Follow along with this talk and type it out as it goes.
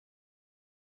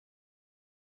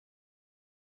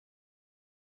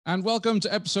And welcome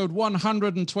to episode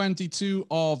 122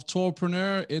 of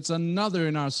Tourpreneur. It's another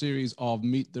in our series of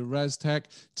Meet the Rez Tech.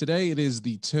 Today it is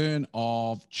the turn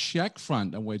of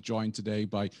Checkfront, and we're joined today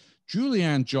by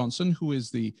Julianne Johnson, who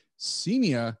is the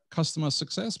Senior Customer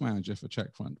Success Manager for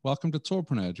Checkfront. Welcome to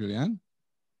Tourpreneur, Julianne.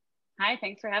 Hi,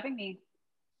 thanks for having me.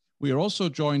 We are also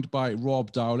joined by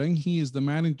Rob Dowling. He is the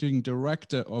Managing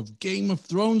Director of Game of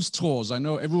Thrones Tours. I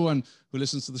know everyone who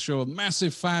listens to the show are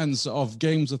massive fans of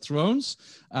Game of Thrones.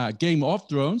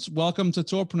 Welcome to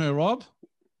Tourpreneur, Rob.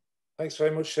 Thanks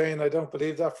very much, Shane. I don't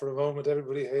believe that for a moment.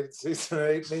 Everybody hated season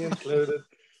 8, me included.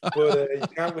 But you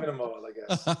can't win them all, I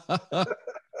guess.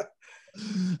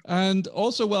 And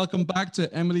also welcome back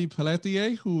to Emily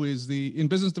Pelletier, who is in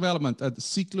business development at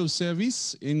Cyclo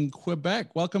Service in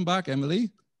Quebec. Welcome back,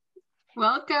 Emily.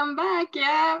 Welcome back.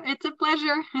 Yeah, it's a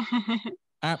pleasure.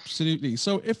 Absolutely.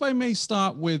 So if I may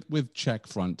start with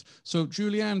Checkfront. So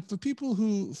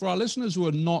Julianne, for our listeners who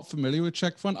are not familiar with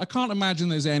Checkfront, I can't imagine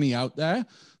there's any out there,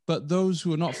 but those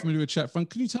who are not familiar with Checkfront,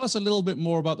 can you tell us a little bit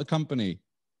more about the company?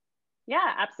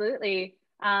 Yeah, absolutely.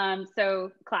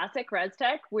 So classic Rez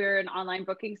Tech, we're an online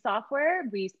booking software.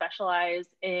 We specialize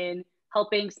in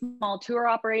helping small tour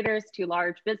operators to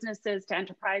large businesses to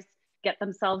enterprise get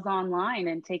themselves online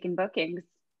and taking bookings.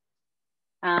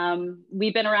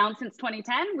 We've been around since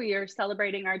 2010. We are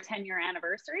celebrating our 10-year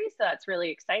anniversary, so that's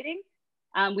really exciting.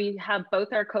 We have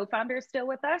both our co-founders still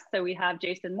with us. So we have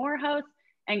Jason Morehouse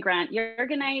and Grant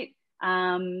Jurgenite,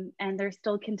 and they're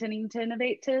still continuing to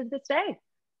innovate to this day.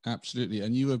 Absolutely.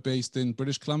 And you are based in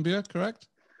British Columbia, correct?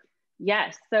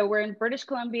 Yes. So we're in British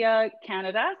Columbia,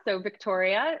 Canada. So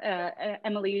Victoria,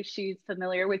 Emily, she's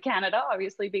familiar with Canada,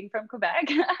 obviously being from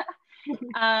Quebec.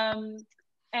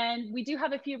 And we do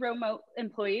have a few remote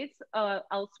employees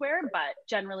elsewhere, but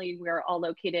generally we're all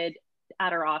located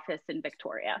at our office in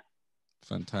Victoria.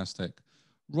 Fantastic.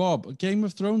 Rob, Game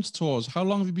of Thrones tours, how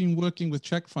long have you been working with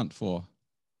Checkfront for?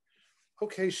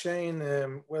 Okay, Shane.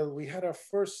 Well, we had our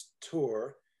first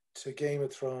tour to Game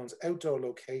of Thrones, outdoor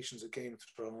locations of Game of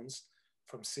Thrones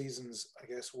from seasons, I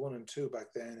guess, 1 and 2 back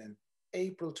then in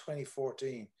April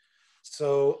 2014.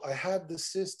 So I had the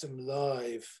system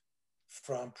live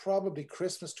from probably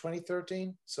Christmas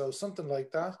 2013, so something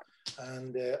like that.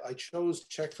 And I chose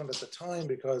Checkfront at the time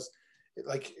because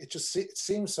it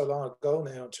seems so long ago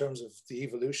now in terms of the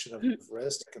evolution of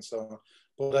Rez Tech and so on.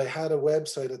 But I had a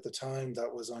website at the time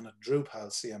that was on a Drupal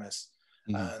CMS,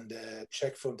 and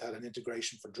Checkfront had an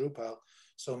integration for Drupal.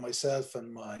 So myself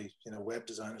and my web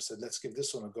designer said, let's give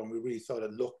this one a go. And we really thought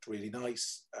it looked really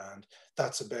nice, and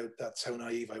that's how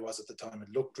naive I was at the time.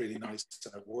 It looked really nice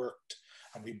and it worked.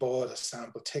 And we bought a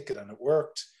sample ticket and it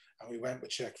worked, and we went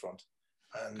with Checkfront,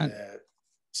 and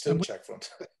still Checkfront.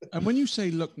 And when you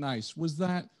say look nice, was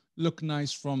that look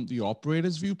nice from the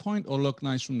operator's viewpoint or look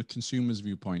nice from the consumer's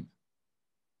viewpoint?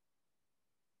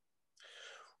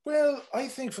 Well, I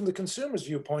think from the consumer's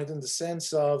viewpoint, in the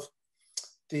sense of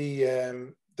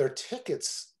their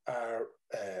tickets are,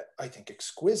 I think,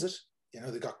 exquisite.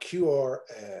 They got QR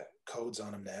codes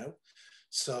on them now.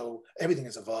 So everything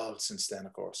has evolved since then,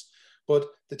 of course. But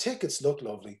the tickets look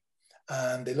lovely,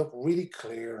 and they look really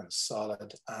clear and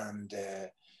solid and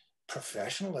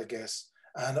professional, I guess.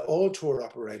 And all tour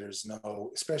operators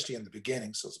know, especially in the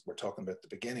beginning, so we're talking about the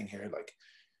beginning here,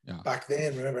 back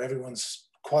then, remember,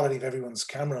 quality of everyone's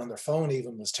camera on their phone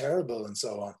even was terrible and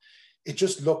so on. It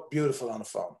just looked beautiful on a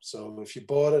phone. So if you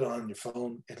bought it on your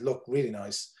phone, it looked really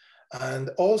nice. And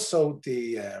also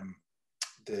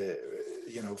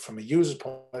from a user's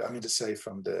point,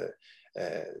 from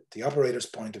the operator's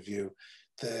point of view,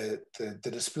 the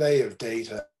display of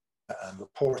data and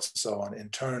reports and so on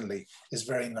internally is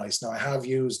very nice. Now,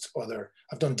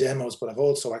 I've done demos, but I've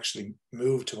also actually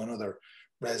moved to another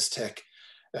Rez Tech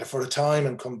for a time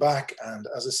and come back. And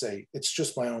as I say, it's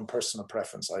just my own personal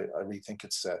preference. I really think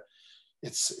it's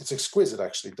exquisite,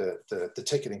 actually, the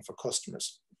ticketing for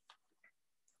customers.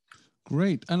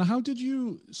 Great. And how did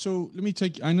you,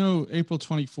 I know April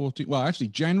 2014, well, actually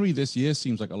January this year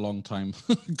seems like a long time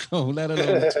ago, let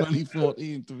alone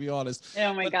 2014, to be honest.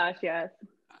 Oh my gosh, yes.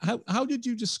 How did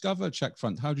you discover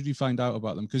Checkfront? How did you find out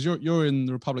about them? Because you're in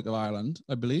the Republic of Ireland,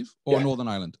 I believe, or Northern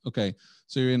Ireland. Okay,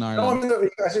 so you're in Ireland. No,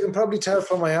 as you can probably tell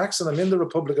from my accent, I'm in the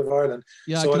Republic of Ireland.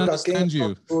 Yeah, so I can understand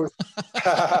you. Whoops.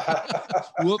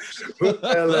 Well, but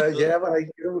I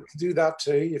can do that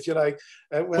too, if you like.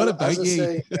 What about as I you?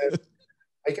 say,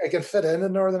 I can fit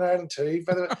in Northern Ireland too,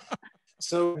 by the way.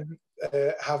 So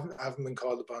haven't been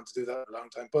called upon to do that in a long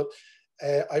time. But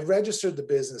I registered the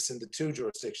business in the 2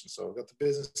 jurisdictions. So I've got the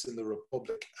business in the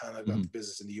Republic and I've got the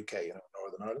business in the UK,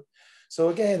 Northern Ireland. So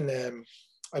again,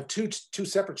 I have two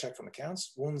separate Checkfront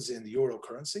accounts. One's in the euro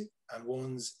currency and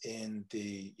one's in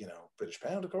the British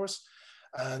pound, of course.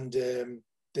 And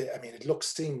I mean, it looks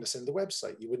seamless in the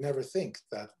website. You would never think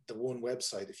that the one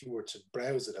website, if you were to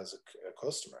browse it as a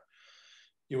customer,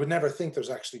 you would never think there's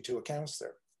actually two accounts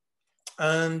there.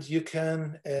 And you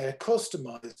can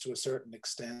customize to a certain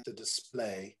extent the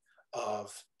display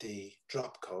of the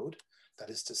drop code. That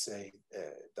is to say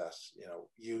that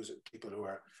people who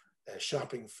are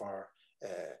shopping for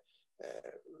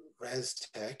Rez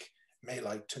Tech may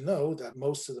like to know that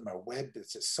most of them are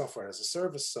it's a software as a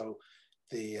service. So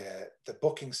the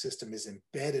booking system is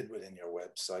embedded within your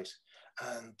website,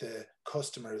 and the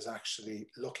customer is actually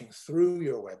looking through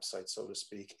your website, so to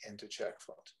speak, into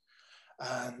Checkfront.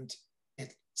 And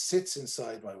it sits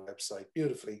inside my website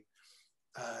beautifully.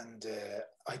 And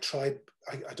I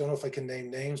don't know if I can name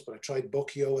names, but I tried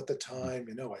Bookio at the time.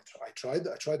 I tried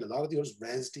a lot of the others,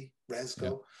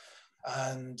 Rezgo.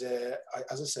 Yeah. And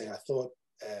as I say, I thought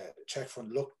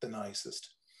Checkfront looked the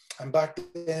nicest. And back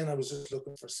then I was just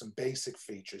looking for some basic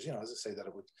features, as I say, that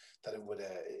it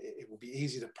would be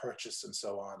easy to purchase and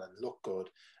so on and look good.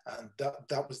 And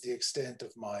that was the extent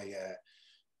of my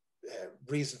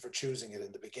reason for choosing it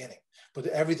in the beginning. But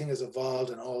everything has evolved,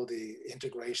 and all the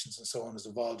integrations and so on has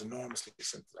evolved enormously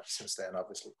since then,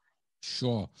 obviously.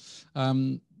 Sure.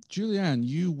 Julianne,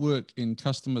 you work in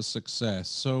customer success.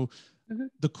 So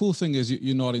the cool thing is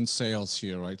you're not in sales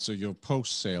here, right? So you're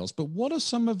post-sales. But what are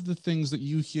some of the things that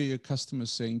you hear your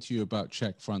customers saying to you about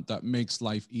Checkfront that makes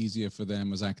life easier for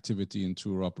them as activity and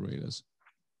tour operators?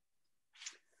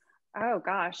 Oh,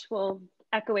 gosh. Well,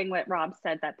 echoing what Rob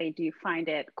said, that they do find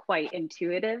it quite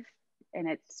intuitive, and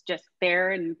it's just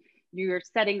there, and you're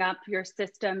setting up your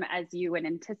system as you would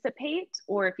anticipate.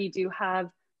 Or if you do have,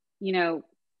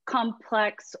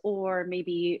 complex or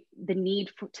maybe the need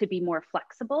to be more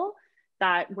flexible,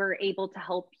 that we're able to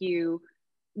help you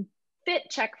fit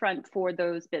Checkfront for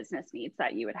those business needs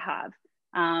that you would have.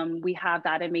 We have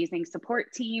that amazing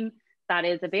support team that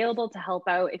is available to help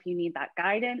out if you need that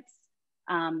guidance.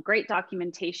 Great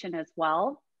documentation as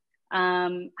well.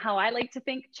 How I like to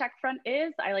think Checkfront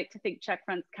is, I like to think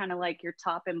Checkfront's kind of like your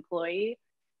top employee.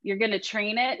 You're going to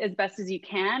train it as best as you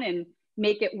can and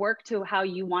make it work to how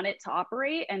you want it to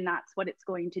operate, and that's what it's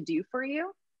going to do for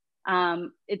you.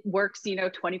 It works,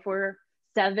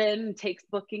 24/7, takes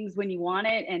bookings when you want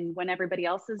it and when everybody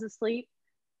else is asleep.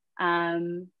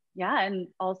 And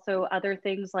also other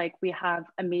things like we have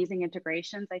amazing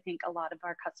integrations. I think a lot of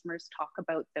our customers talk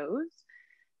about those.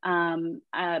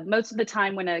 Most of the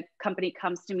time when a company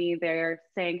comes to me, they're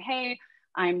saying, hey,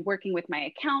 I'm working with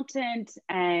my accountant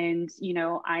and,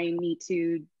 I need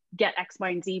to get X, Y,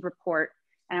 and Z report.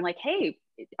 And I'm like, hey,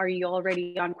 are you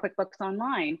already on QuickBooks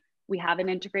Online? We have an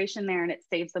integration there, and it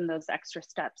saves them those extra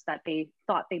steps that they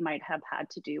thought they might have had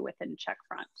to do within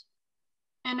Checkfront.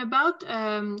 And about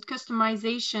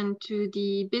customization to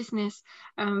the business,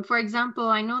 for example,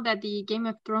 I know that the Game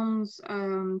of Thrones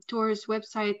tours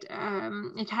website,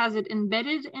 it has it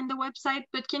embedded in the website,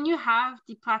 but can you have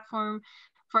the platform,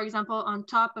 for example, on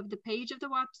top of the page of the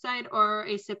website or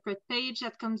a separate page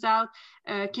that comes out?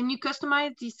 Can you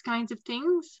customize these kinds of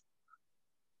things?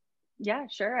 Yeah,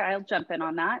 sure. I'll jump in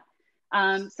on that.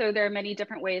 So there are many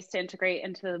different ways to integrate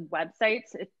into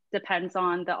websites. It depends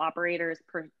on the operator's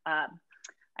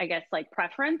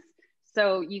preference.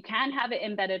 So you can have it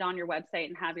embedded on your website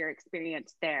and have your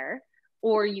experience there,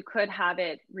 or you could have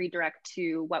it redirect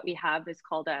to what we have is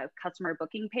called a customer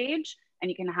booking page,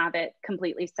 and you can have it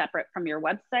completely separate from your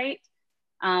website.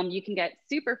 You can get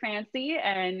super fancy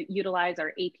and utilize our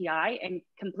API and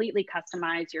completely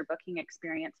customize your booking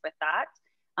experience with that.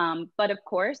 But of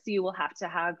course, you will have to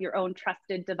have your own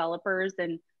trusted developers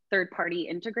and third-party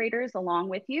integrators along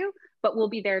with you, but we'll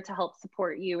be there to help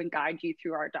support you and guide you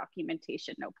through our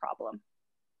documentation, no problem.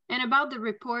 And about the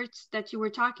reports that you were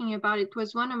talking about, it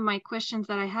was one of my questions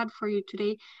that I had for you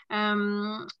today.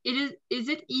 Is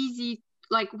it easy,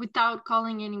 like without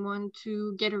calling anyone,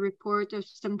 to get a report of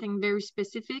something very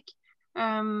specific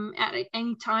at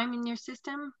any time in your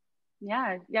system?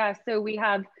 Yeah. So we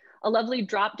have a lovely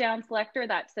drop-down selector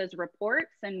that says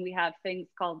reports, and we have things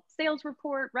called sales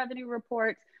report, revenue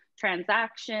reports,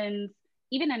 transactions,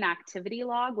 even an activity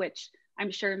log, which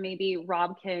I'm sure maybe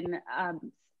Rob can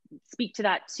speak to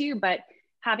that too, but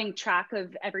having track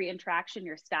of every interaction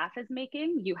your staff is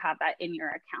making, you have that in your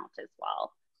account as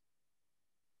well.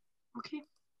 Okay.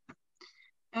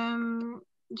 Do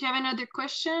you have another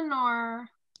question, or?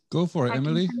 Go for it,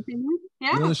 Emily.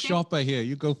 Yeah, you're the shopper here.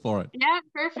 You go for it. Yeah,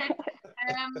 perfect.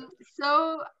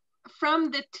 So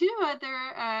from the two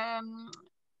other,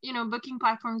 booking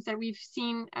platforms that we've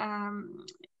seen,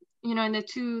 you know, in the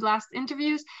two last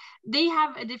interviews, they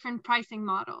have a different pricing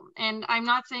model. And I'm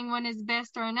not saying one is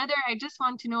best or another. I just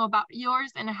want to know about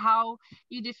yours and how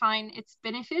you define its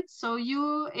benefits. So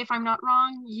you, if I'm not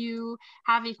wrong, you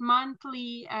have a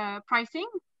monthly pricing.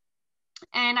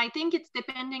 And I think it's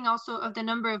depending also of the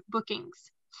number of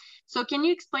bookings. So can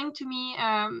you explain to me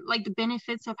like the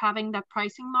benefits of having that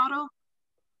pricing model?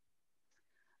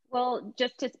 Well,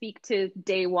 just to speak to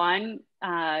day one,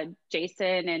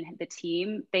 Jason and the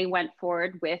team, they went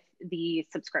forward with the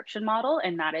subscription model,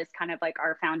 and that is kind of like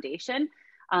our foundation.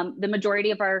 The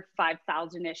majority of our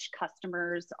 5,000-ish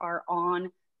customers are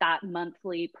on that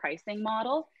monthly pricing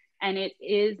model, and it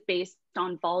is based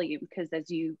on volume, because as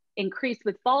you increase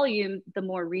with volume, the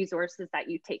more resources that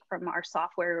you take from our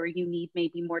software, or you need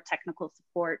maybe more technical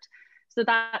support. So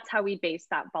that's how we base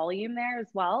that volume there as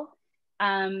well.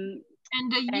 And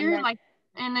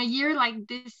a year like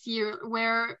this year,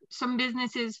 where some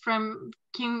businesses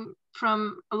came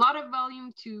from a lot of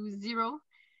volume to zero,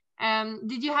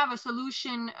 did you have a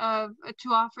solution to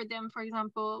offer them, for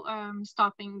example,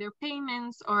 stopping their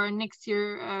payments, or next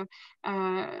year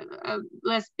a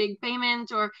less big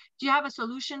payment, or do you have a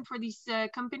solution for these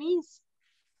companies?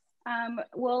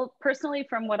 Well, personally,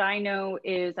 from what I know,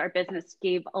 is our business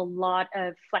gave a lot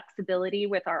of flexibility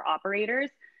with our operators.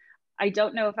 I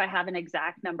don't know if I have an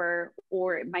exact number,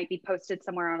 or it might be posted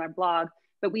somewhere on our blog,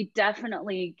 but we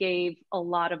definitely gave a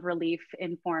lot of relief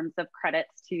in forms of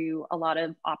credits to a lot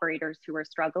of operators who are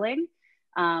struggling,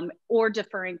 or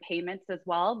deferring payments as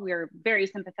well. We're very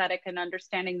sympathetic and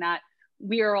understanding that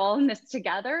we are all in this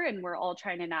together, and we're all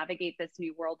trying to navigate this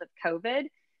new world of COVID.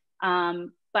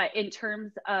 But in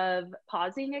terms of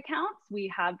pausing accounts,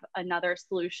 we have another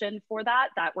solution for that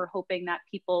we're hoping that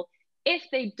people, if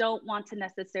they don't want to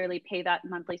necessarily pay that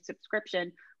monthly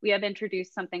subscription, we have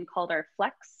introduced something called our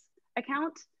Flex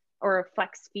account, or a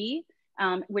Flex fee,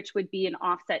 which would be an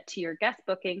offset to your guest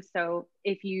booking. So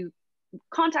if you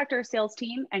contact our sales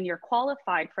team and you're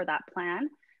qualified for that plan,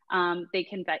 they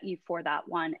can vet you for that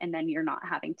one, and then you're not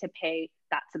having to pay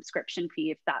that subscription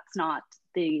fee if that's not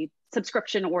the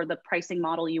subscription or the pricing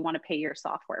model you want to pay your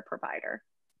software provider.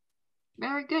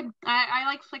 Very good. I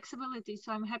like flexibility,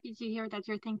 so I'm happy to hear that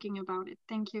you're thinking about it.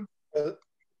 Thank you.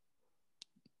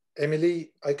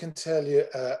 Emily, I can tell you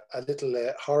a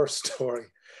little horror story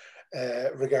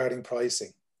regarding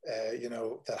pricing, you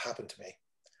know, that happened to me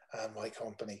and my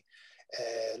company.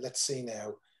 Let's see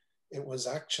now. It was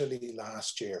actually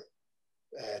last year,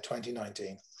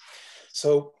 2019.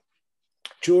 So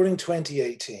during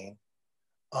 2018,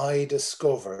 I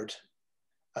discovered,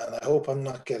 and I hope I'm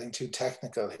not getting too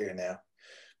technical here now,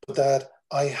 but that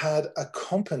I had a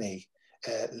company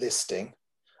listing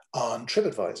on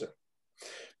TripAdvisor.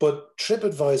 But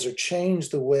TripAdvisor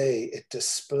changed the way it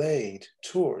displayed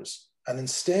tours. And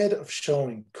instead of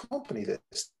showing company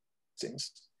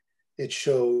listings, it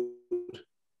showed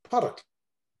product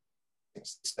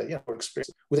listings, you know,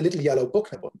 experience with a little yellow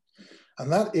bookmark button.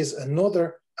 And that is an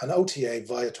OTA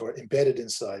Viator embedded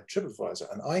inside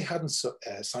TripAdvisor. And I hadn't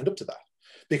signed up to that,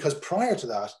 because prior to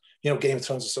that, you know, Game of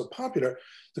Thrones was so popular,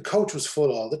 the coach was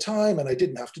full all the time, and I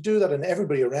didn't have to do that. And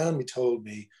everybody around me told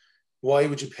me, why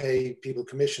would you pay people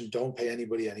commission? Don't pay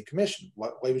anybody any commission.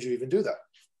 Why would you even do that?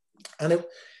 And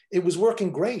it was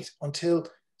working great until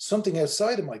something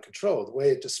outside of my control, the way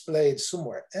it displayed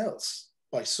somewhere else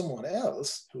by someone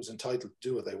else who's entitled to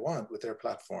do what they want with their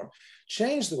platform,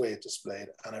 changed the way it displayed,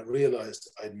 and I realized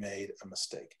I'd made a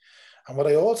mistake. And what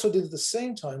I also did at the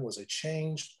same time was I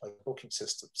changed my booking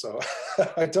system. So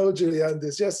I told Julianne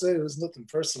this yesterday. It was nothing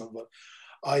personal, but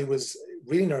I was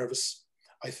really nervous.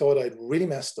 I thought I'd really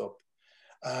messed up.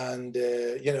 And,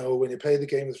 you know, when you play the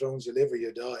Game of Thrones, you live or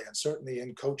you die. And certainly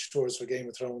in coach tours for Game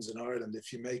of Thrones in Ireland,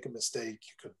 if you make a mistake,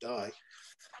 you could die.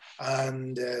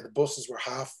 And the buses were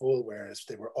half full, whereas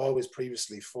they were always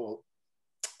previously full.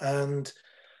 And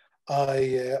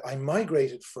I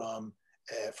migrated from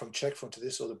Checkfront to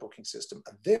this other booking system,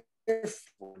 and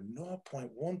therefore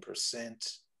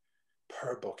 0.1%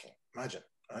 per booking. Imagine,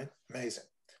 right? Amazing.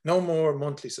 No more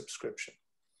monthly subscription.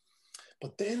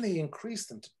 But then they increased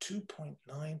them to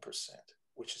 2.9%,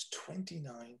 which is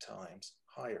 29 times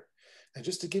higher. And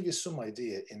just to give you some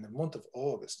idea, in the month of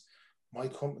August, my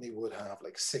company would have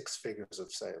like 6 figures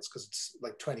of sales, because it's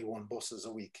like 21 buses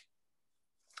a week.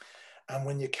 And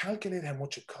when you calculate how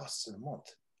much it costs in a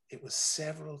month, it was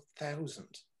several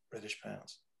thousand British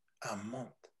pounds a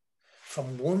month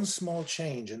from one small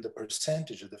change in the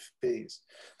percentage of the fees.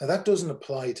 Now that doesn't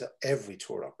apply to every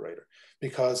tour operator,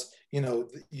 because you know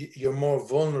you're more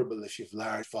vulnerable if you have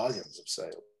large volumes of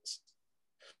sales.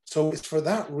 So it's for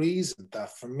that reason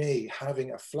that for me,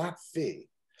 having a flat fee,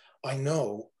 I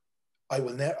know I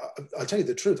will never, I'll tell you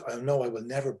the truth, I know I will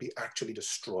never be actually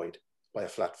destroyed by a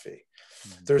flat fee.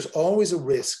 Mm-hmm. There's always a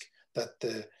risk that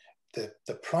the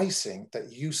pricing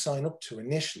that you sign up to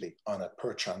initially on a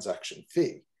per transaction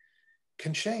fee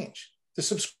can change. The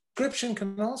subscription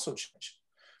can also change,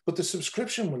 but the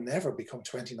subscription will never become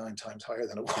 29 times higher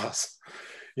than it was,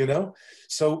 you know?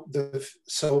 So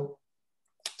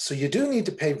you do need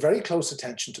to pay very close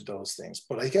attention to those things.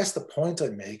 But I guess the point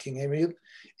I'm making, Emil,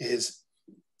 is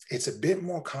it's a bit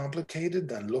more complicated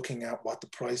than looking at what the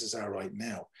prices are right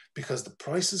now, because the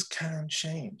prices can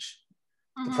change.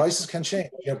 The prices can change.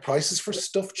 You know, prices for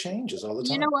stuff changes all the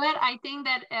time. You know what? I think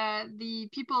that the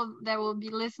people that will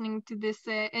be listening to this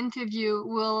interview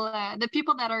will, the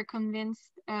people that are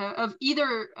convinced of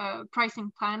either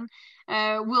pricing plan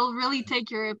will really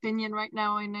take your opinion right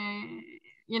now. And,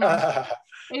 you know,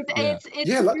 it's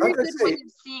yeah, like very I good say, way of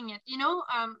seeing it. You know,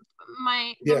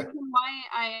 the reason why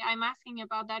I'm asking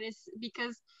about that is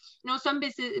because, you know, some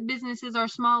businesses are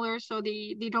smaller, so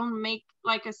they don't make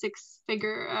like a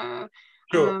six-figure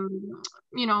sure. I'm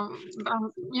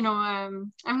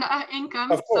not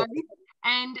income, sorry.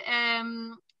 And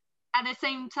at the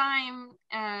same time,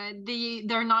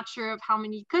 they're not sure of how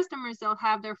many customers they'll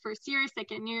have their first year,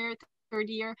 second year, third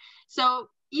year. So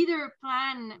either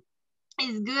plan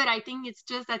is good. I think it's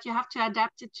just that you have to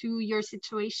adapt it to your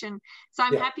situation. So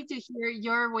I'm happy to hear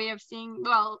your way of seeing,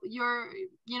 well,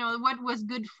 what was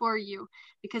good for you,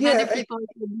 because other people, it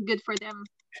would be good for them.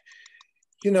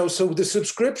 You know, so the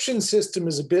subscription system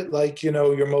is a bit like, you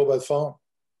know, your mobile phone.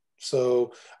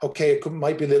 So, okay, it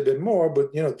might be a little bit more, but,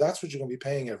 you know, that's what you're going to be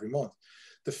paying every month.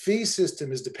 The fee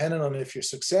system is dependent on if you're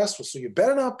successful. So you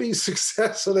better not be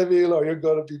successful, Emil, or you're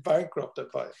going to be bankrupted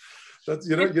by it. That's,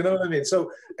 you know what I mean?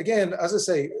 So again, as I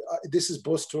say, this is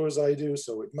bus tours I do,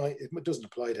 so it doesn't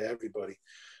apply to everybody.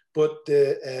 But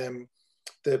the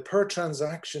per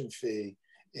transaction fee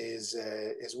is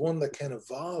one that can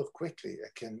evolve quickly.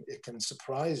 It can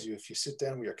surprise you if you sit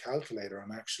down with your calculator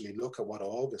and actually look at what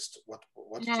August, what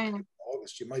did you pay in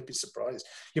August? You might be surprised.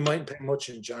 You might pay much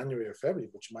in January or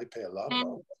February, but you might pay a lot of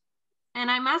August. And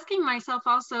I'm asking myself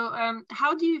also,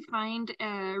 how do you find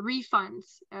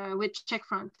refunds with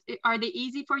Checkfront? Are they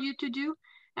easy for you to do?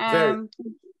 Very.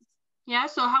 Yeah.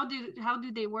 So how do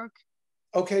they work?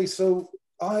 Okay, so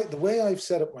the way I've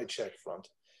set up my Checkfront,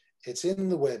 it's in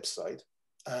the website.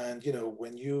 And, you know,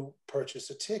 when you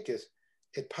purchase a ticket,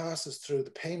 it passes through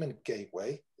the payment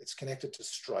gateway. It's connected to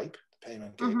Stripe, the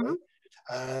payment gateway.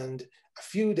 And a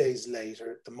few days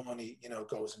later, the money, you know,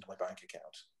 goes into my bank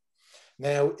account.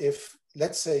 Now, if,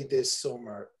 let's say this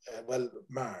summer,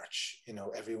 March, you know,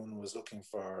 everyone was looking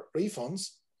for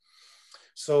refunds.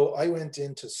 So I went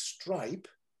into Stripe.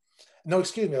 No,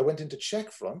 excuse me, I went into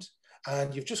Checkfront,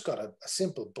 and you've just got a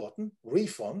simple button,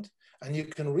 refund. And you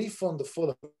can refund the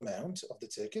full amount of the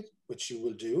ticket, which you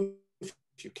will do if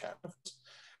you can.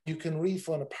 You can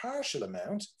refund a partial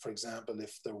amount. For example,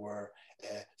 if there were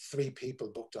 3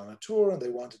 people booked on a tour and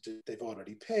they've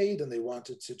already paid and they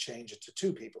wanted to change it to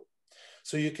 2 people.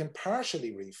 So you can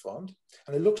partially refund,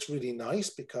 and it looks really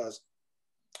nice because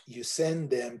you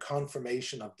send them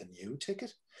confirmation of the new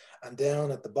ticket, and down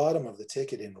at the bottom of the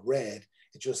ticket in red,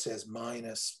 it just says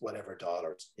minus whatever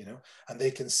dollars, you know, and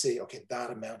they can see, okay,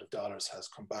 that amount of dollars has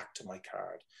come back to my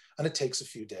card, and it takes a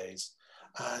few days.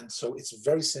 And so it's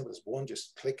very simple. It's one,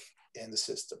 just click in the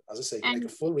system. As I say, you can make a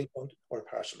full refund or a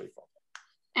partial refund.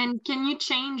 And can you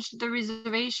change the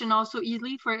reservation also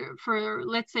easily for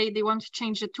let's say they want to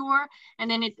change the tour,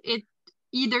 and then it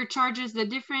either charges the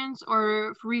difference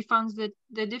or refunds the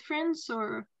difference,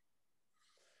 or?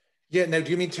 Yeah, now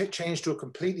do you mean change to a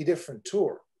completely different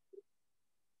tour?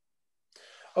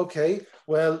 Okay,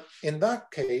 well, in that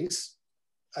case,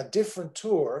 a different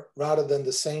tour rather than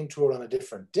the same tour on a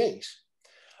different date,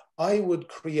 I would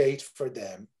create for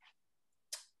them,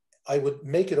 I would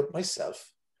make it up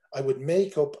myself. I would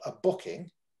make up a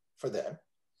booking for them.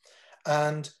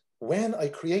 And when I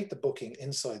create the booking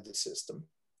inside the system,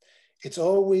 its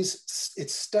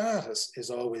status is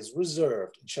always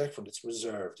reserved. In Checkfront, it's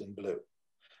reserved in blue.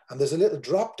 And there's a little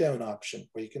drop-down option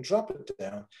where you can drop it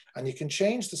down and you can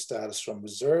change the status from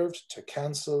reserved to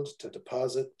cancelled to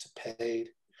deposit to paid.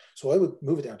 So I would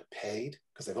move it down to paid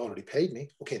because they've already paid me.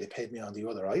 Okay, they paid me on the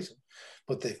other item,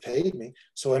 but they've paid me.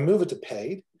 So I move it to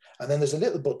paid. And then there's a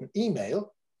little button,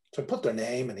 email. So I put their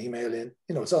name and email in.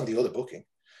 You know, it's on the other booking.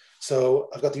 So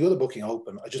I've got the other booking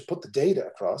open. I just put the data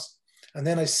across. And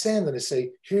then I send and I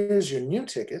say, here's your new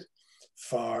ticket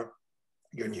for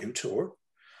your new tour.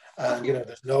 And, you know,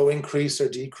 there's no increase or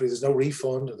decrease, there's no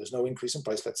refund, or there's no increase in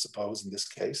price, let's suppose, in this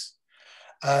case.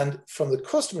 And from the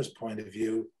customer's point of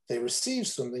view, they receive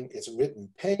something, it's written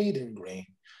paid in green,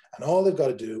 And all they've got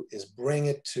to do is bring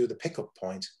it to the pickup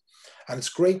point. And it's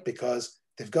great because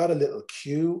they've got a little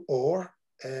QR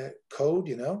code,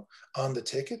 you know, on the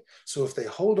ticket. So if they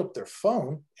hold up their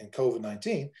phone in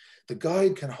COVID-19, the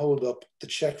guide can hold up the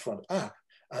Checkfront app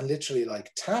and literally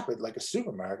like tap it like a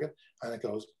supermarket, and it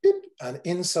goes beep, and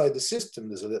inside the system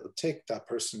there's a little tick, that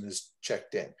person is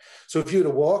checked in. So if you had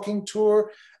a walking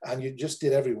tour and you just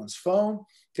did everyone's phone,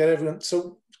 get everyone.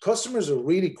 So customers are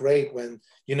really great when,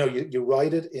 you know, you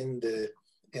write it in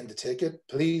the ticket,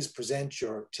 please present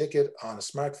your ticket on a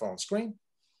smartphone screen,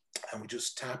 and we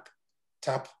just tap,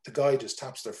 the guy just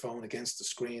taps their phone against the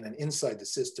screen, and inside the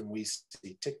system we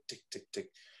see tick, tick, tick, tick,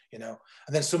 you know,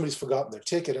 and then somebody's forgotten their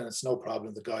ticket and it's no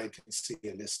problem. The guy can see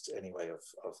a list anyway of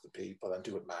the people and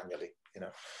do it manually, you know.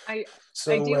 I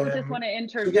do just want to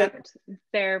interject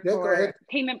there for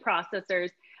payment processors.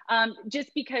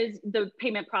 Just because the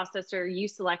payment processor you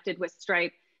selected with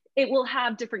Stripe, it will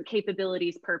have different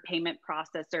capabilities per payment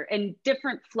processor and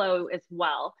different flow as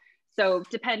well. So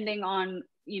depending on,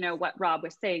 you know, what Rob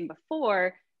was saying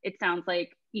before, it sounds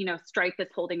like, you know, Stripe is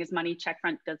holding his money,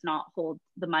 Checkfront does not hold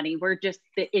the money. We're just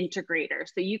the integrator.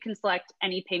 So you can select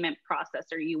any payment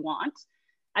processor you want.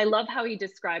 I love how he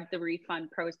described the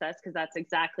refund process, because that's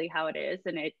exactly how it is.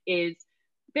 And it is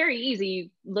very easy. You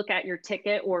look at your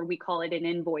ticket, or we call it an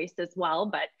invoice as well,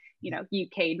 but, you know,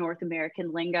 UK, North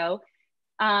American lingo.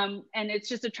 And it's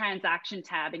just a transaction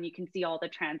tab, and you can see all the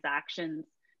transactions.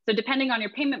 So depending on your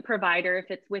payment provider, if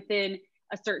it's within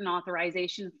a certain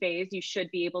authorization phase, you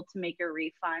should be able to make your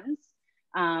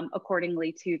refunds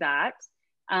accordingly to that.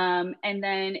 And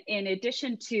then in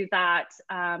addition to that,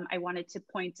 I wanted to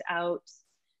point out,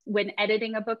 when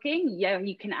editing a booking, yeah,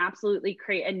 you can absolutely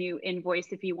create a new invoice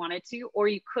if you wanted to, or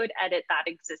you could edit that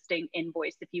existing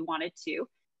invoice if you wanted to.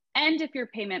 And if your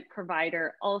payment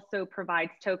provider also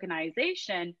provides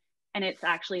tokenization and it's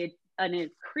actually an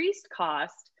increased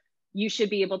cost, you should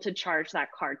be able to charge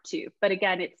that card too. But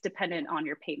again, it's dependent on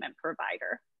your payment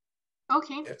provider.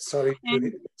 Okay. Yeah,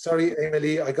 sorry,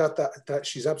 Emily, I got that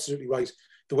she's absolutely right.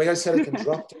 The way I said it can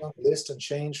drop down the list and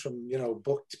change from, you know,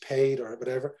 booked, paid, or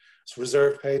whatever, it's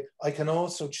reserved, paid. I can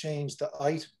also change the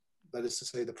item, that is to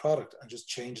say the product, and just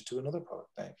change it to another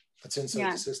product name that's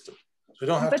inside the system. So we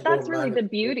don't have to go. But that's really the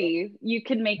beauty. You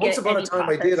can make it any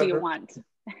process you want.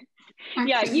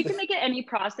 Yeah, you can make it any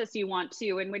process you want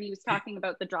to. And when he was talking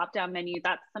about the drop-down menu,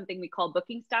 that's something we call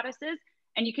booking statuses,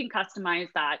 and you can customize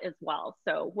that as well.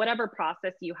 So whatever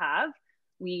process you have,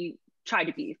 we try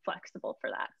to be flexible for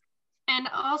that. And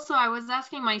also, I was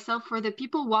asking myself, for the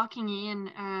people walking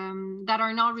in that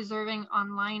are not reserving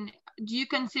online, do you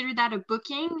consider that a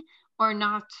booking or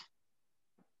not?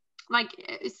 Like,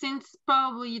 since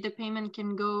probably the payment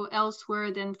can go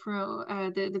elsewhere than through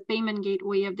the payment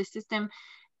gateway of the system.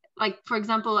 Like, for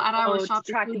example, at our shop,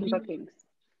 tracking bookings.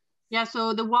 Yeah,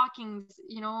 so the walk-ins,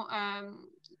 you know,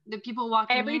 the people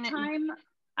walking every in. Time,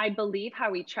 I believe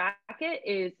how we track it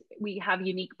is we have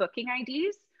unique booking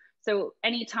IDs. So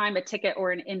anytime a ticket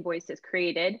or an invoice is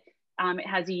created, it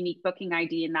has a unique booking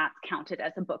ID, and that's counted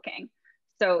as a booking.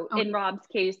 So in Rob's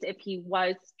case, if he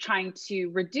was trying to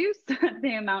reduce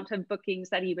the amount of bookings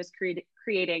that he was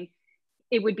creating,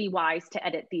 it would be wise to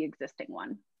edit the existing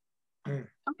one.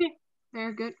 Okay,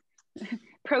 very good.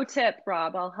 Pro tip,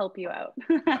 Rob, I'll help you out.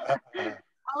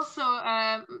 Also,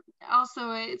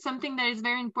 it's something that is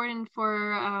very important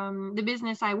for the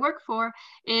business I work for,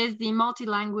 is the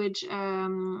multi-language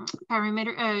parameter.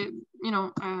 Parameter.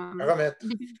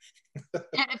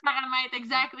 Parameter,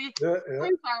 exactly. Yeah.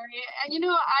 I'm sorry. You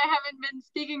know, I haven't been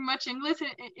speaking much English in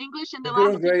the last.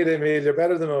 You're doing great, Emil. You're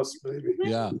better than us, baby.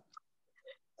 Yeah.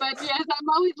 But yes, I'm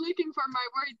always looking for my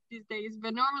words these days,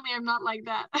 but normally I'm not like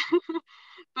that.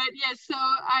 But yes, so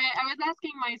I was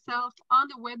asking myself on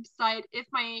the website, if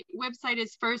my website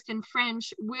is first in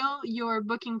French, will your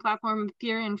booking platform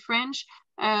appear in French?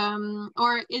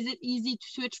 Or is it easy to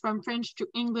switch from French to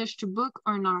English to book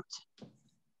or not?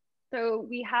 So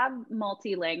we have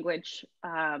multi-language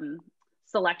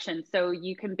selection. So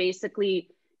you can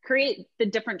basically create the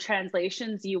different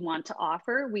translations you want to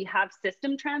offer. We have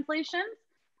system translations.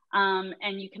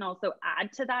 And you can also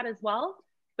add to that as well,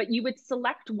 but you would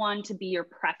select one to be your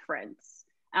preference.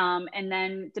 And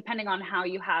then depending on how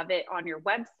you have it on your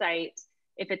website,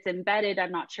 if it's embedded,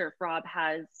 I'm not sure if Rob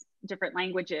has different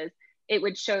languages, it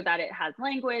would show that it has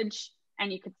language,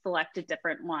 and you could select a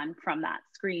different one from that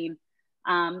screen.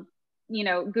 You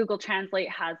know, Google Translate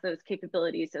has those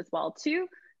capabilities as well too,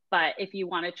 but if you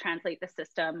want to translate the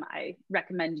system, I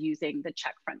recommend using the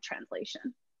Checkfront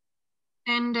translation.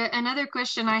 And another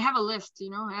question, I have a list,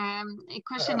 a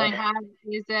question I have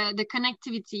is the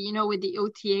connectivity, with the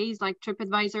OTAs like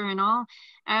TripAdvisor and all.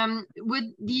 Would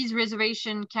these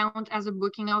reservation count as a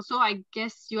booking also? I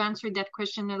guess you answered that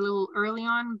question a little early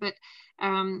on, but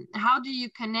how do you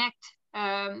connect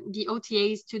the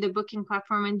OTAs to the booking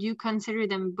platform, and do you consider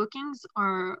them bookings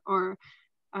or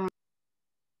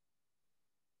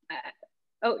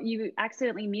Oh, you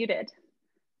accidentally muted.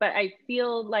 But I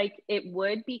feel like it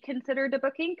would be considered a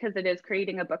booking because it is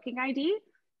creating a booking ID.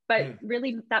 But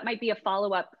really, that might be a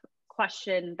follow-up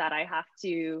question that I have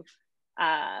to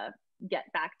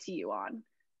get back to you on.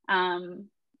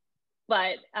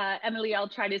 But Emily, I'll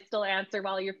try to still answer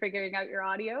while you're figuring out your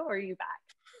audio, or are you back?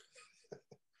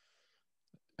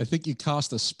 I think you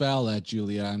cast a spell there,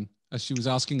 Julianne, as she was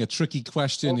asking a tricky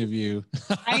question of you.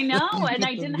 I know, and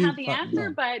I didn't have the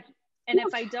answer, but... And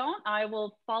if I don't, I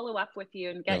will follow up with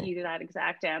you and get you that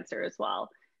exact answer as well.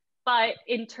 But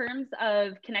in terms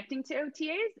of connecting to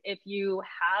OTAs, if you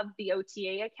have the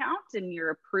OTA account and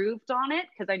you're approved on it,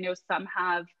 because I know some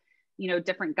have,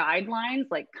 different guidelines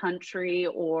like country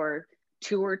or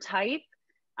tour type.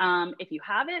 If you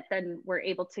have it, then we're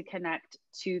able to connect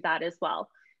to that as well.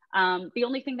 The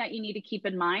only thing that you need to keep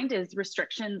in mind is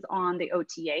restrictions on the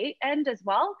OTA end as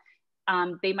well.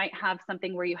 They might have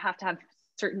something where you have to have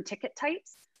certain ticket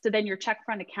types. So then your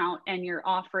Checkfront account and your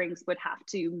offerings would have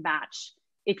to match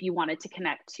if you wanted to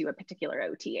connect to a particular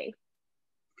OTA.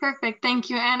 Perfect, thank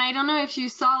you. And I don't know if you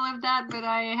solved that, but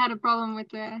I had a problem with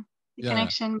the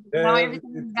connection. Now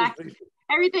everything is back.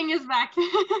 Everything is back.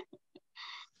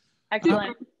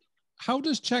 Excellent. How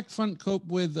does Checkfront cope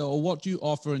with, or what do you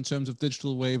offer in terms of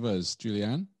digital waivers,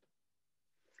 Julianne?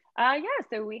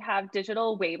 So we have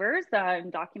digital waivers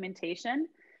and documentation.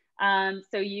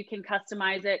 So you can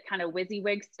customize it kind of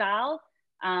WYSIWYG style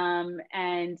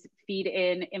and feed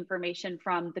in information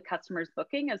from the customer's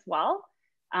booking as well.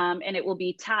 And it will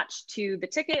be attached to the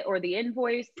ticket or the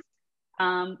invoice.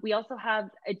 We also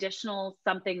have additional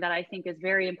something that I think is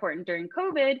very important during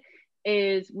COVID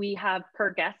is we have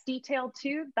per guest detail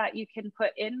too that you can put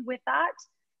in with that.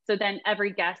 So then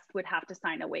every guest would have to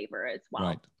sign a waiver as well.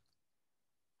 Right.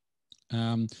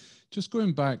 Just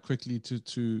going back quickly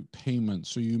to payment.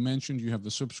 So you mentioned you have the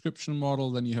subscription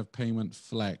model, then you have payment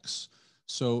flex.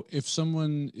 So if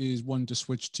someone is wanting to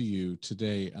switch to you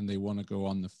today and they want to go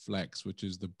on the flex, which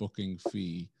is the booking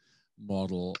fee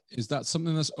model, is that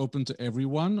something that's open to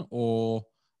everyone, or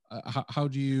how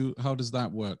does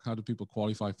that work? How do people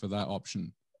qualify for that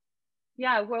option?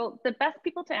 Yeah, well, the best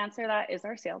people to answer that is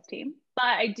our sales team.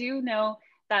 But I do know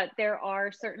that there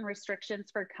are certain restrictions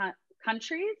for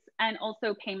countries and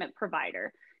also payment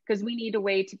provider, because we need a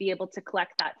way to be able to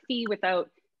collect that fee without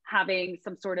having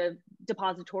some sort of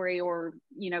depository or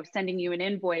sending you an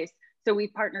invoice. So we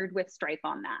partnered with Stripe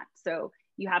on that. So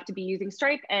you have to be using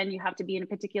Stripe and you have to be in a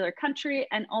particular country.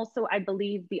 And also I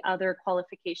believe the other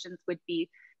qualifications would be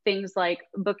things like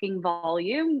booking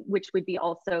volume, which would be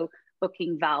also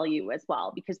booking value as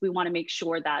well, because we want to make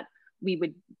sure that we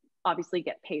would obviously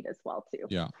get paid as well too.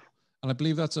 Yeah. And I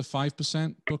believe that's a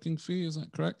 5% booking fee. Is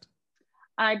that correct?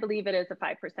 I believe it is a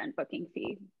 5% booking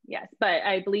fee. Yes. But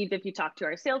I believe if you talk to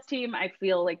our sales team, I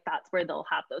feel like that's where they'll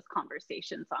have those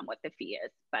conversations on what the fee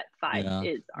is. But 5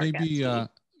 is our guest fee.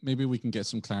 Maybe we can get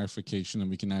some clarification and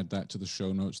we can add that to the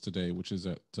show notes today, which is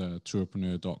at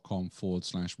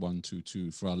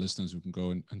tourpreneur.com/122 for our listeners who can go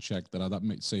and check that out. That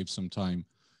might save some time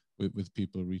with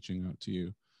people reaching out to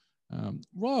you.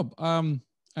 Rob,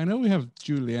 I know we have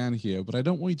Julianne here, but I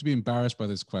don't want you to be embarrassed by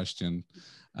this question.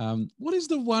 What is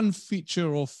the one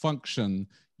feature or function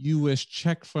you wish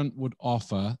Checkfront would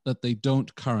offer that they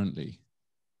don't currently?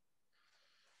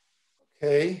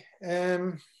 Okay.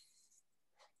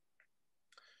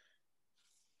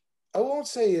 I won't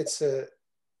say it's a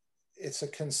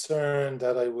concern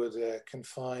that I would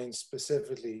confine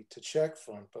specifically to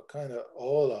Checkfront, but kind of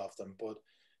all of them. But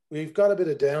we've got a bit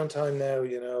of downtime now,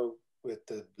 with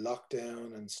the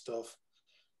lockdown and stuff.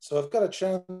 So I've got a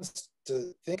chance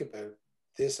to think about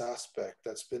this aspect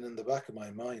that's been in the back of my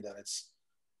mind, and it's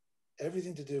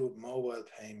everything to do with mobile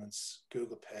payments,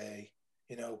 Google Pay,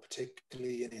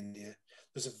 particularly in India.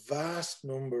 There's a vast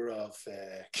number of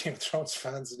Game of Thrones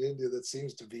fans in India that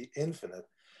seems to be infinite.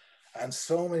 And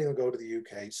so many will go to the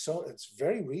UK. So it's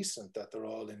very recent that they're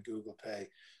all in Google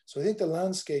Pay. So I think the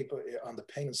landscape on the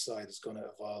payment side is going to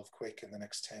evolve quick in the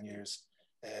next 10 years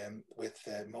with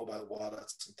mobile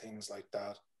wallets and things like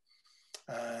that.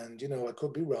 And, I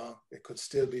could be wrong. It could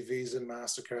still be Visa and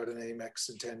MasterCard and Amex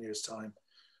in 10 years' time.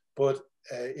 But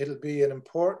it'll be an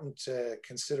important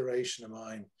consideration of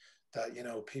mine that,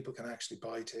 people can actually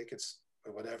buy tickets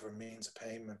with whatever means of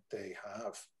payment they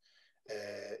have.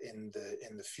 in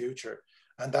the future.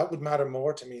 And that would matter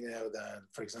more to me now than,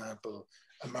 for example,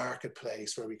 a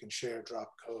marketplace where we can share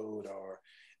drop code, or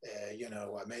you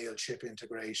know, a mail chip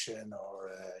integration,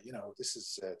 or you know, this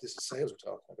is sales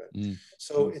we're talking about.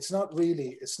 So it's not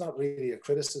really a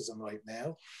criticism right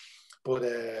now, but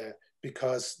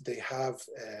because they have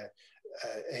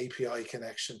API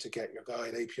connection to Get Your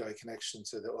Guide, API connection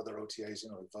to the other OTAs, you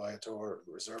know, Viator,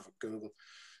 Reserve with Google.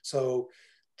 So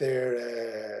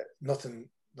they're nothing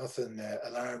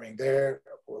alarming there.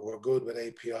 We're good with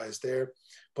APIs there.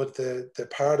 But the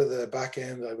part of the back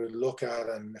end I would look at,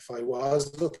 and if I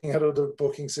was looking at other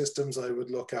booking systems, I would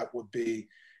look at would be,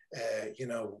 you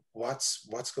know,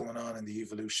 what's going on in the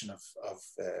evolution of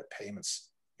payments,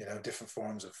 you know, different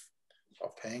forms of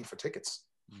paying for tickets.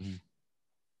 Mm-hmm.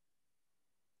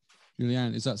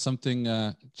 Julianne, is that something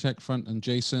Checkfront and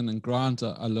Jason and Grant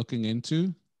are looking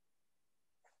into?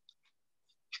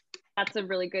 That's a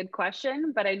really good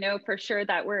question, but I know for sure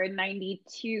that we're in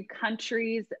 92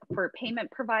 countries for payment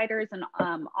providers and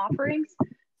offerings.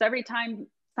 So every time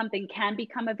something can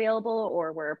become available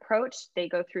or we're approached, they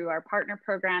go through our partner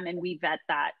program and we vet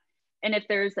that. And if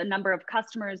there's a number of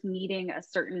customers needing a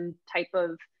certain type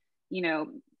of, you know,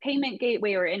 payment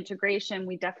gateway or integration,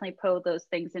 we definitely put those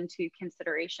things into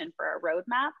consideration for our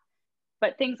roadmap.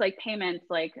 But things like payments,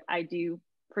 like I do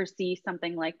foresee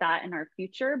something like that in our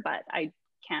future, but I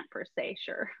can't per se,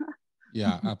 sure.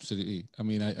 Yeah, absolutely. I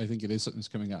mean, I think it is something that's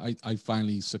coming out. I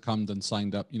finally succumbed and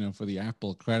signed up, you know, for the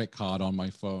Apple credit card on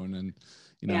my phone, and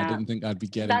you know, I didn't think I'd be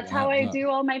getting That's that, how I do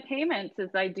all my payments,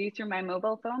 is I do through my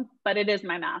mobile phone, but it is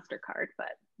my MasterCard,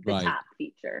 but the tap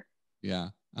feature. Yeah,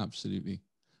 absolutely.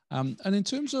 And in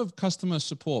terms of customer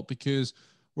support, because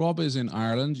Rob is in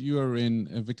Ireland, you are in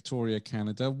Victoria,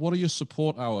 Canada. What are your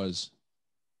support hours?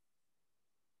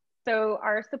 So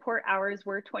our support hours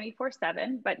were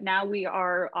 24/7, but now we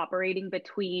are operating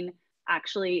between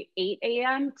actually 8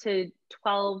 a.m. to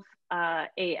 12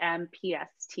 a.m.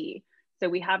 PST. So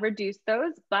we have reduced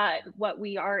those, but what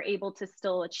we are able to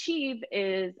still achieve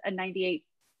is a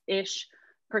 98-ish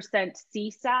 %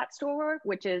 CSAT score,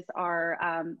 which is our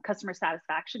customer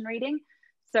satisfaction rating.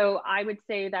 So I would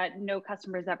say that no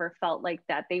customers ever felt like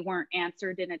that they weren't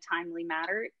answered in a timely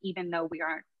manner, even though we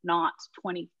are not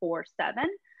 24/7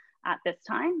 at this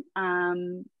time.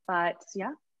 But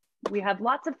yeah, we have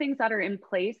lots of things that are in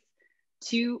place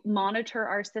to monitor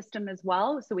our system as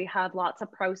well. So we have lots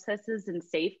of processes and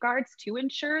safeguards to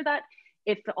ensure that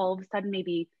if all of a sudden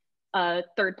maybe a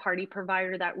third-party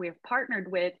provider that we've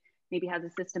partnered with maybe has a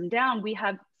system down, we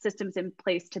have systems in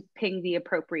place to ping the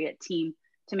appropriate team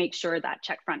to make sure that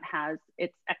Checkfront has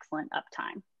its excellent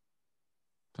uptime.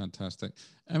 Fantastic.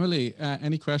 Emily,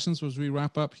 any questions as we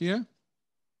wrap up here?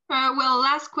 Well,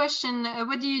 last question.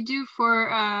 What do you do for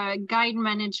guide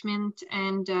management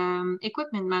and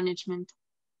equipment management?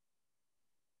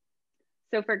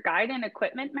 So for guide and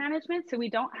equipment management, so we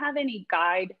don't have any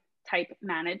guide type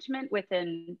management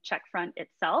within Checkfront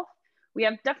itself. We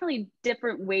have definitely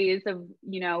different ways of,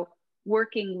 you know,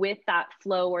 working with that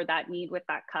flow or that need with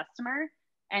that customer.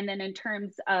 And then in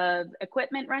terms of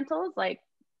equipment rentals, like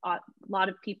a lot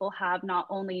of people have not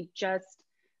only just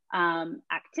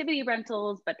activity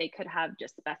rentals, but they could have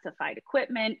just specified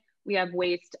equipment. We have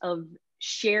ways of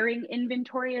sharing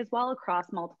inventory as well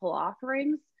across multiple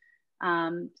offerings.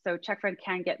 So Checkfront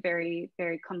can get very,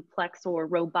 very complex or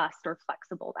robust or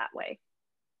flexible that way.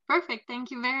 Perfect.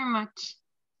 Thank you very much.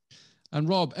 And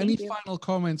Rob, any final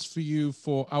comments for you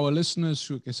for our listeners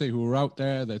who can say who are out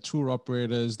there, they're tour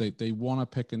operators, they want to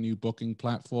pick a new booking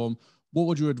platform. What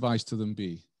would your advice to them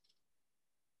be?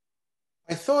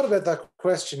 I thought about that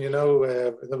question, you know,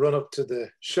 in the run up to the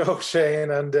show,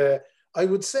 Shane, and I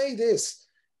would say this: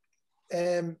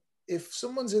 if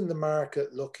someone's in the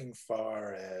market looking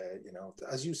for, you know,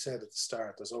 as you said at the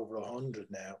start, there's over 100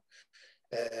 now,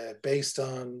 based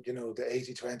on, you know, the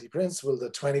 80-20 principle,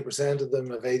 that 20% of them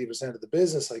have 80% of the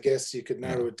business. I guess you could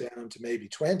narrow it down to maybe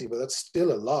 20, but that's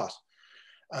still a lot.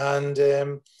 And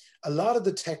a lot of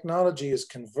the technology is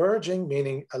converging,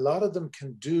 meaning a lot of them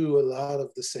can do a lot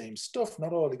of the same stuff,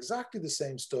 not all exactly the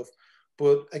same stuff,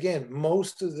 but again,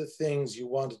 most of the things you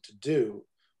wanted to do,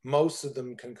 most of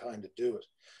them can kind of do it.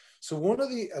 So one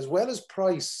of the, as well as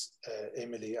price,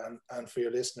 Emily, and for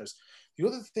your listeners, the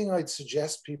other thing I'd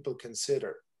suggest people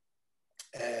consider,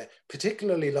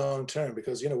 particularly long term,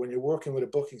 because, you know, when you're working with a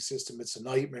booking system, it's a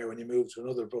nightmare when you move to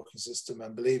another booking system,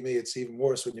 and believe me, it's even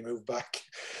worse when you move back.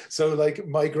 So like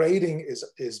migrating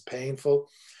is painful,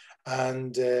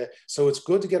 and so it's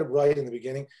good to get it right in the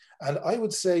beginning. And I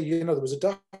would say, you know, there was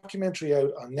a documentary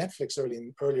out on Netflix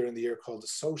earlier in the year called The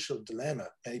Social Dilemma.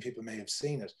 Many people may have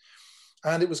seen it.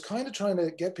 And it was kind of trying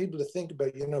to get people to think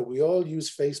about, you know, we all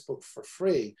use Facebook for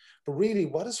free, but really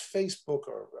what is Facebook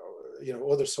or you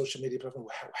know, other social media platforms,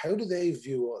 how do they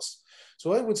view us?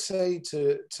 So I would say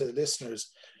to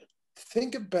listeners,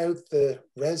 think about the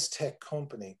Rez Tech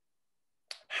company.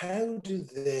 How do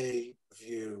they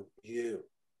view you?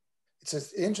 It's an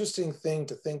interesting thing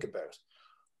to think about.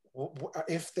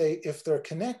 If they're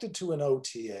connected to an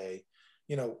OTA,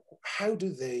 you know, how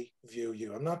do they view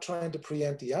you? I'm not trying to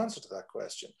preempt the answer to that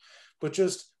question, but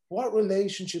just what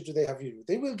relationship do they have you?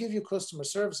 They will give you customer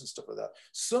service and stuff like that.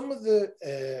 Some of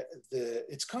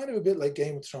it's kind of a bit like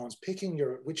Game of Thrones, picking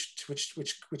your which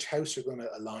house you're going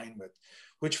to align with,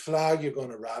 which flag you're going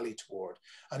to rally toward.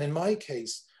 And in my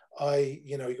case,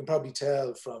 you know, you can probably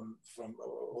tell from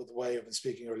the way I've been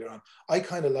speaking earlier on, I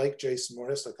kind of like Jason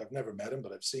Morris. Like, I've never met him,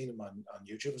 but I've seen him on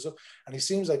YouTube and stuff. And he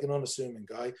seems like an unassuming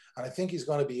guy. And I think he's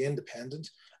going to be independent.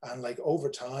 And like over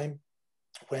time,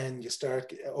 when you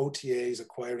start OTAs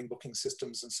acquiring booking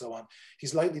systems and so on,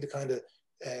 he's likely to kind of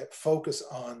focus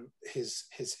on his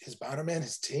bannermen,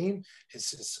 his team,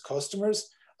 his customers,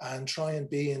 and try and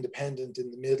be independent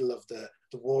in the middle of the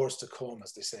wars to come,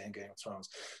 as they say in Game of Thrones.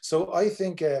 So I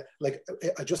think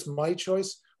just my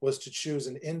choice was to choose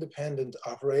an independent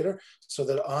operator so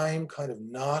that I'm kind of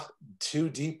not too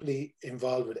deeply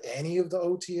involved with any of the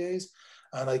OTAs,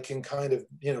 and I can kind of,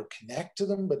 you know, connect to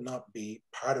them, but not be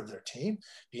part of their team,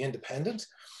 be independent.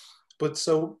 But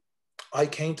so I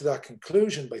came to that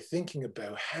conclusion by thinking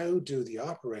about how do the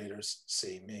operators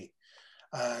see me?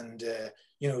 And,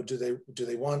 you know, do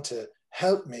they want to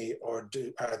help me, or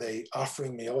are they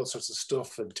offering me all sorts of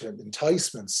stuff and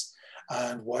enticements?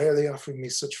 And why are they offering me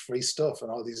such free stuff and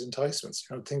all these enticements,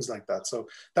 you know, things like that. So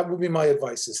that would be my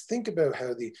advice, is think about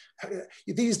how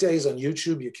these days on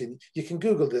YouTube, you can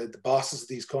Google the bosses of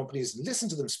these companies and listen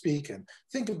to them speak, and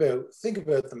think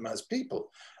about them as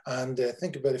people, and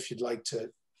think about if you'd like to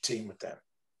team with them.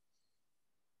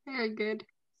 Very good.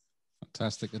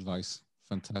 Fantastic advice.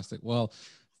 Fantastic. Well,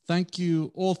 thank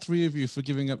you, all three of you, for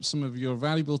giving up some of your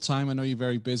valuable time. I know you're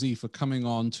very busy, for coming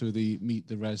on to the Meet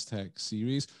the Rez Tech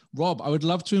series. Rob, I would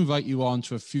love to invite you on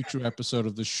to a future episode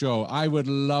of the show. I would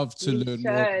love to learn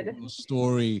more about the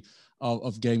story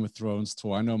of Game of Thrones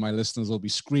tour. I know my listeners will be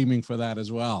screaming for that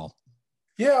as well.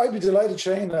 Yeah, I'd be delighted,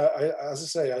 Shane. As I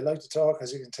say, I like to talk,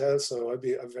 as you can tell, so I'm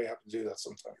very happy to do that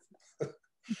sometime.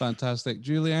 Fantastic.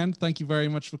 Julianne, thank you very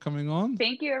much for coming on.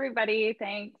 Thank you, everybody.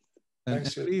 Thanks.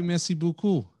 Thanks, Julie. Merci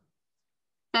beaucoup.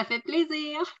 Ça fait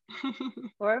plaisir.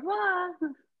 Au revoir.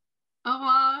 Au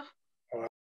revoir.